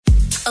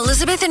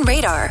Elizabeth and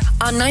Radar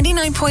on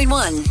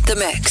 99.1 The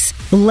Mix.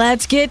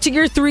 Let's get to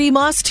your 3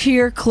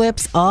 must-hear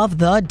clips of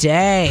the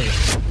day.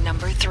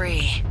 Number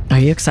 3. Are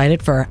you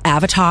excited for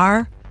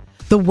Avatar?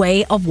 The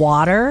Way of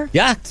Water?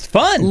 Yeah, it's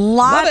fun.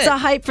 Lots of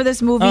hype for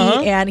this movie,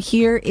 and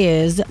here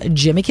is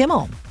Jimmy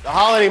Kimmel. The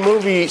holiday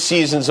movie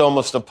season's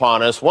almost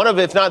upon us. One of,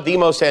 if not the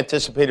most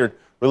anticipated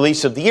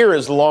release of the year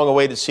is the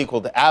long-awaited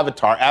sequel to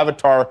Avatar.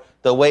 Avatar,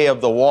 The Way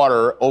of the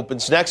Water,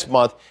 opens next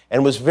month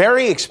and was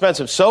very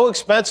expensive. So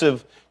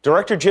expensive,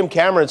 director Jim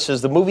Cameron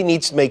says the movie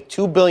needs to make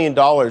 $2 billion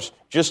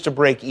just to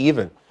break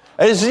even.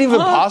 Is it even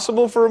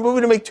possible for a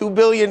movie to make $2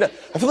 billion? I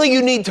feel like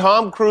you need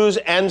Tom Cruise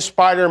and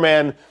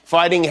Spider-Man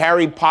fighting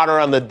Harry Potter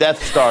on the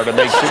Death Star to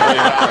make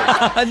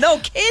 $2 billion. No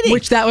kidding.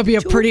 Which that would be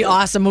a pretty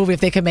awesome movie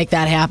if they could make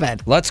that happen.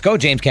 Let's go,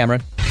 James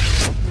Cameron.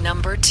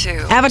 Number 2.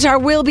 Avatar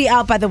will be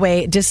out, by the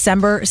way,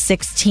 December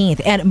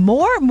 16th. And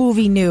more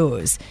movie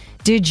news.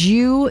 Did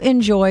you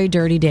enjoy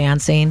Dirty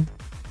Dancing?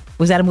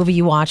 Was that a movie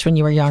you watched when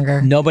you were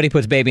younger? Nobody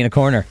puts baby in a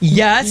corner.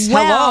 Yes,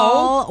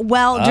 hello.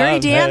 Well, Dirty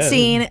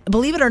Dancing,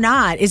 believe it or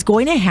not, is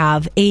going to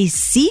have a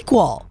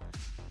sequel.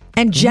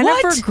 And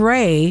Jennifer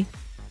Grey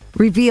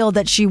revealed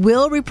that she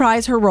will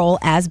reprise her role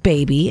as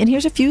Baby. And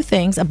here's a few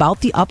things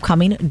about the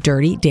upcoming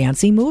Dirty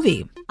Dancing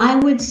movie. I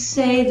would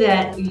say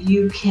that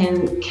you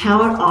can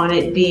count on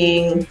it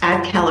being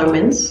at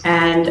Kellerman's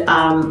and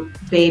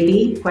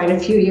Baby, quite a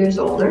few years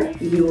older.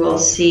 You will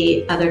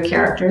see other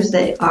characters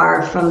that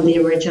are from the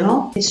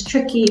original. It's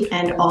tricky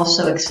and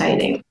also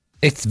exciting.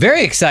 It's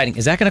very exciting.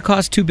 Is that going to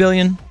cost $2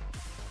 billion?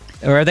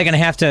 Or are they going to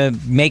have to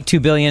make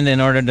 $2 billion in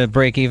order to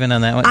break even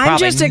on that one? I'm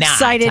Probably just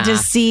excited to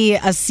see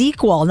a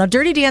sequel. Now,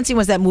 Dirty Dancing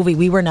was that movie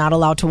we were not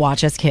allowed to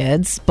watch as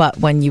kids, but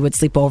when you would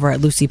sleep over at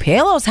Lucy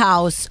Palo's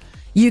house,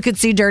 you could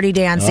see Dirty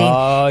Dancing.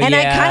 And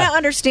I kind of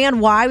understand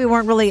why we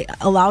weren't really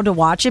allowed to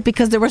watch it,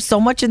 because there was so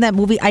much in that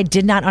movie I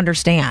did not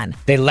understand.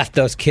 They left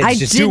those kids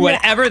just do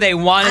whatever they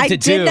wanted to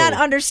do. I did not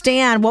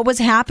understand what was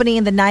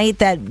happening the night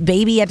that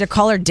Baby had to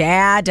call her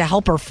dad to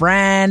help her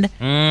friend.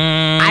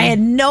 I had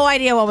no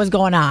idea what was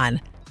going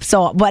on.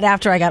 So, but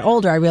after I got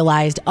older, I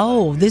realized,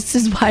 oh, this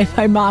is why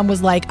my mom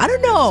was like, I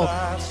don't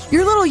know,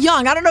 you're a little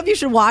young. I don't know if you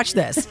should watch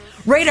this.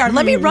 Radar,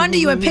 let me run to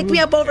you and pick me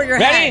up over your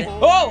head.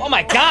 Oh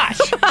my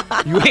gosh.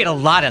 You ate a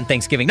lot on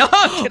Thanksgiving. No,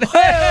 I'm kidding.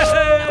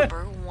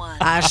 Number 1.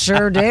 I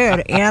sure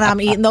did. And I'm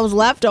eating those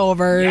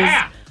leftovers.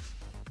 Yeah.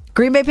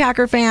 Green Bay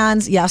Packer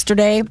fans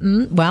yesterday,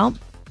 well,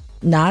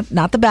 not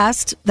the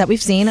best that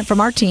we've seen from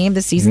our team.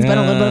 This season's been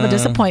a little bit of a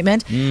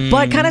disappointment,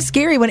 but kind of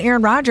scary when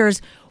Aaron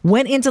Rodgers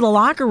went into the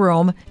locker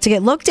room to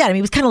get looked at him.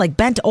 He was kind of like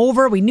bent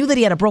over. We knew that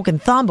he had a broken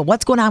thumb, but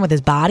what's going on with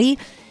his body?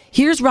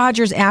 Here's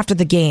Rodgers after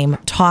the game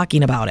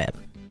talking about it.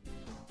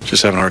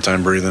 Just having a hard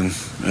time breathing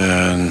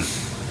and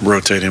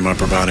rotating my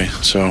upper body.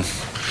 So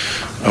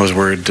I was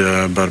worried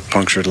about a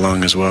punctured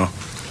lung as well.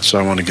 So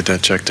I want to get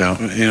that checked out.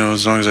 You know,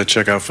 as long as I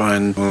check out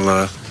fine,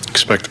 we'll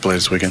expect to play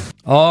this weekend.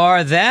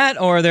 Or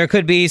there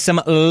could be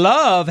some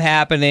love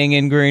happening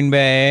in Green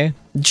Bay.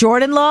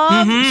 Jordan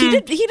Love, he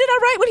did all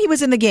right when he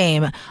was in the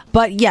game.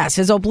 But yes,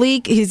 his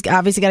oblique, he's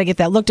obviously got to get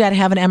that looked at,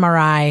 have an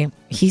MRI.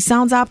 He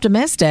sounds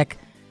optimistic.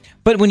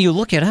 But when you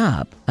look it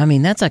up, I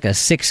mean, that's like a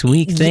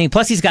 6-week thing.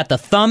 Plus, he's got the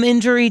thumb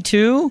injury,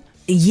 too.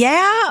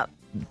 Yeah,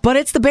 but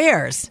it's the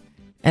Bears.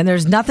 And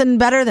there's nothing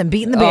better than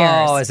beating the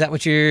Bears. Oh, is that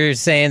what you're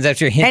saying? Is that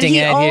what you're hinting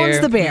at here? And he owns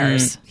the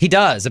Bears. He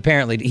does,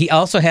 apparently. He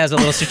also has a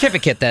little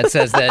certificate that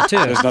says that, too.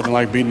 There's nothing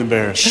like beating the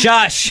Bears.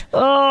 Shush!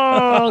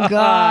 Oh,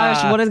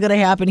 gosh. What is going to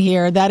happen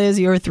here? That is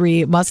your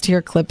 3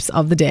 must-hear clips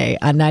of the day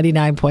on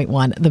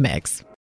 99.1 The Mix.